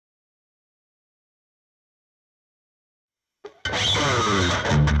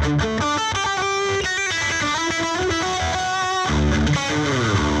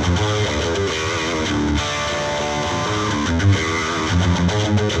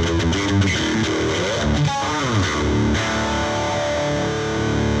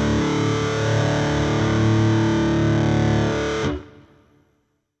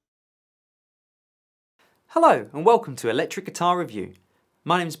Hello and welcome to Electric Guitar Review.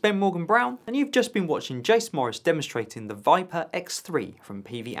 My name is Ben Morgan Brown and you've just been watching Jace Morris demonstrating the VYPYR X3 from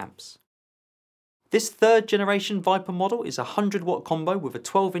Peavey Amps. This third generation VYPYR model is a 100-watt combo with a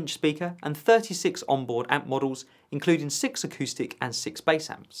 12-inch speaker and 36 onboard amp models, including 6 acoustic and 6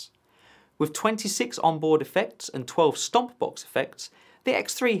 bass amps. With 26 onboard effects and 12 stomp box effects, the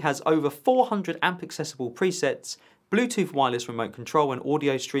X3 has over 400 amp accessible presets, Bluetooth wireless remote control and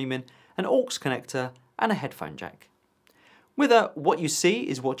audio streaming, an aux connector and a headphone jack. With a "what you see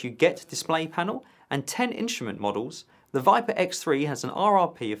is what you get" display panel and 10 instrument models, the VYPYR X3 has an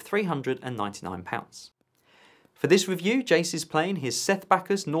RRP of £399. For this review, Jace is playing his Seth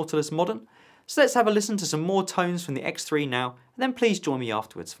Backer's Nautilus Modern, so let's have a listen to some more tones from the X3 now, and then please join me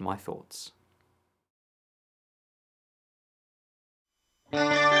afterwards for my thoughts.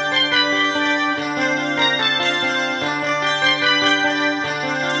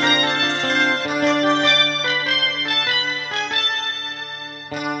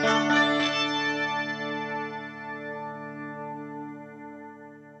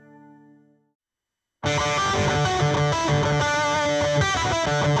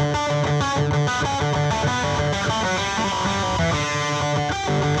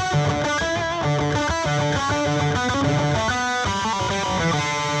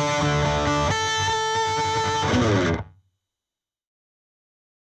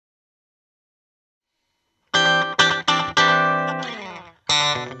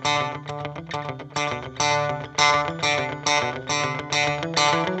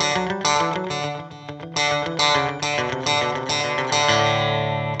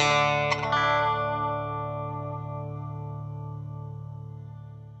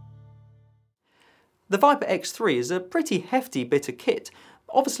 The VYPYR X3 is a pretty hefty bit of kit.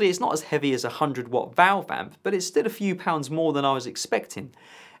 Obviously it's not as heavy as a 100-watt valve amp, but it's still a few pounds more than I was expecting.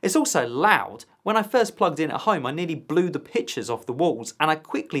 It's also loud. When I first plugged in at home I nearly blew the pictures off the walls, and I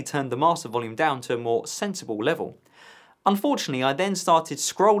quickly turned the master volume down to a more sensible level. Unfortunately I then started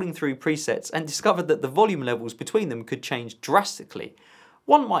scrolling through presets and discovered that the volume levels between them could change drastically.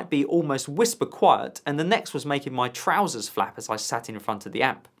 One might be almost whisper quiet and the next was making my trousers flap as I sat in front of the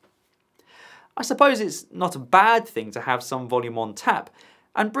amp. I suppose it's not a bad thing to have some volume on tap,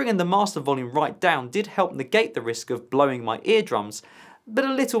 and bringing the master volume right down did help negate the risk of blowing my eardrums, but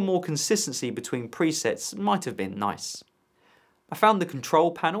a little more consistency between presets might have been nice. I found the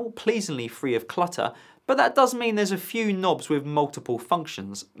control panel pleasingly free of clutter, but that does mean there's a few knobs with multiple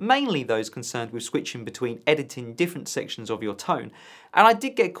functions, mainly those concerned with switching between editing different sections of your tone, and I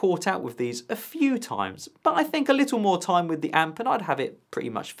did get caught out with these a few times, but I think a little more time with the amp and I'd have it pretty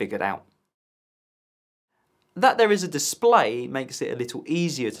much figured out. That there is a display makes it a little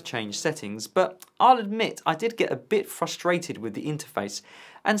easier to change settings, but I'll admit I did get a bit frustrated with the interface,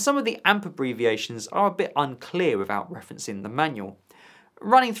 and some of the amp abbreviations are a bit unclear without referencing the manual.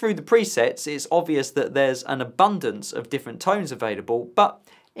 Running through the presets, it's obvious that there's an abundance of different tones available, but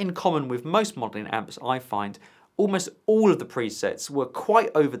in common with most modelling amps I find, almost all of the presets were quite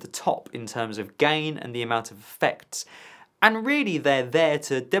over the top in terms of gain and the amount of effects. And really they're there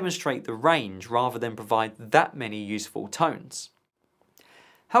to demonstrate the range rather than provide that many useful tones.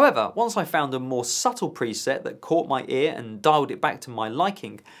 However, once I found a more subtle preset that caught my ear and dialed it back to my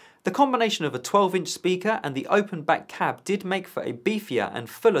liking, the combination of a 12-inch speaker and the open back cab did make for a beefier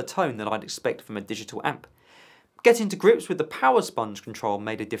and fuller tone than I'd expect from a digital amp. Getting to grips with the power sponge control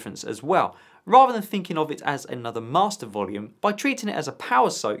made a difference as well. Rather than thinking of it as another master volume, by treating it as a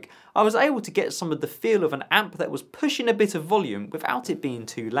power soak, I was able to get some of the feel of an amp that was pushing a bit of volume without it being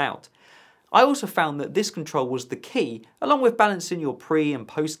too loud. I also found that this control was the key, along with balancing your pre and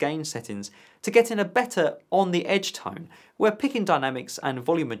post gain settings, to getting a better on the edge tone, where picking dynamics and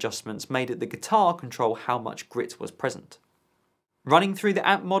volume adjustments made it the guitar control how much grit was present. Running through the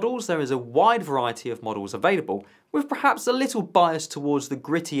amp models, there is a wide variety of models available, with perhaps a little bias towards the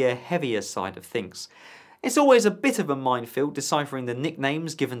grittier, heavier side of things. It's always a bit of a minefield deciphering the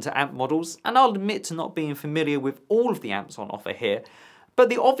nicknames given to amp models, and I'll admit to not being familiar with all of the amps on offer here, but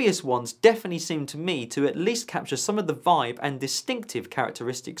the obvious ones definitely seem to me to at least capture some of the vibe and distinctive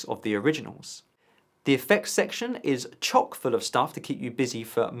characteristics of the originals. The effects section is chock full of stuff to keep you busy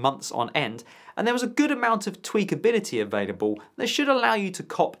for months on end, and there was a good amount of tweakability available that should allow you to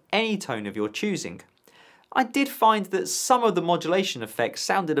cop any tone of your choosing. I did find that some of the modulation effects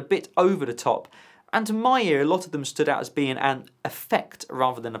sounded a bit over the top, and to my ear a lot of them stood out as being an effect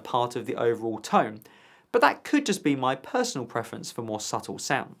rather than a part of the overall tone, but that could just be my personal preference for more subtle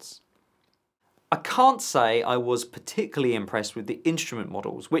sounds. I can't say I was particularly impressed with the instrument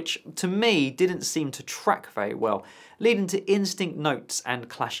models, which to me didn't seem to track very well, leading to indistinct notes and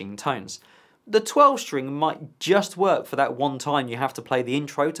clashing tones. The 12-string might just work for that one time you have to play the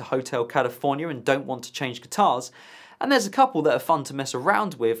intro to Hotel California and don't want to change guitars, and there's a couple that are fun to mess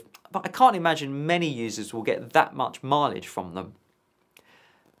around with, but I can't imagine many users will get that much mileage from them.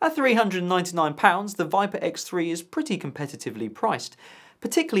 At £399, the VYPYR X3 is pretty competitively priced,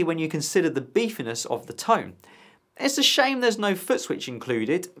 particularly when you consider the beefiness of the tone. It's a shame there's no foot switch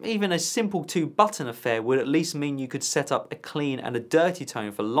included. Even a simple 2-button affair would at least mean you could set up a clean and a dirty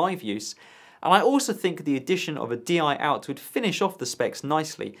tone for live use, and I also think the addition of a DI out would finish off the specs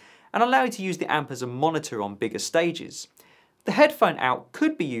nicely and allow you to use the amp as a monitor on bigger stages. The headphone out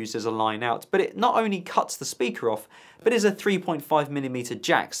could be used as a line out, but it not only cuts the speaker off, but is a 3.5mm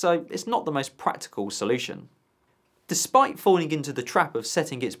jack, so it's not the most practical solution. Despite falling into the trap of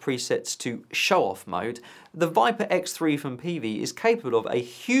setting its presets to show-off mode, the VYPYR X3 from Peavey is capable of a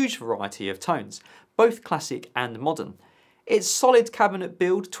huge variety of tones, both classic and modern. Its solid cabinet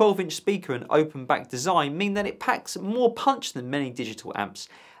build, 12-inch speaker and open back design mean that it packs more punch than many digital amps,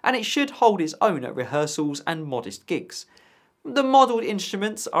 and it should hold its own at rehearsals and modest gigs. The modelled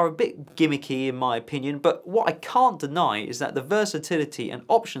instruments are a bit gimmicky in my opinion, but what I can't deny is that the versatility and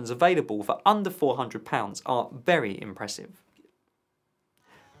options available for under £400 are very impressive.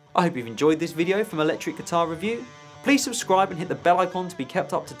 I hope you've enjoyed this video from Electric Guitar Review. Please subscribe and hit the bell icon to be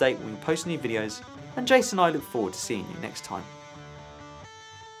kept up to date when we post new videos, and Jason and I look forward to seeing you next time.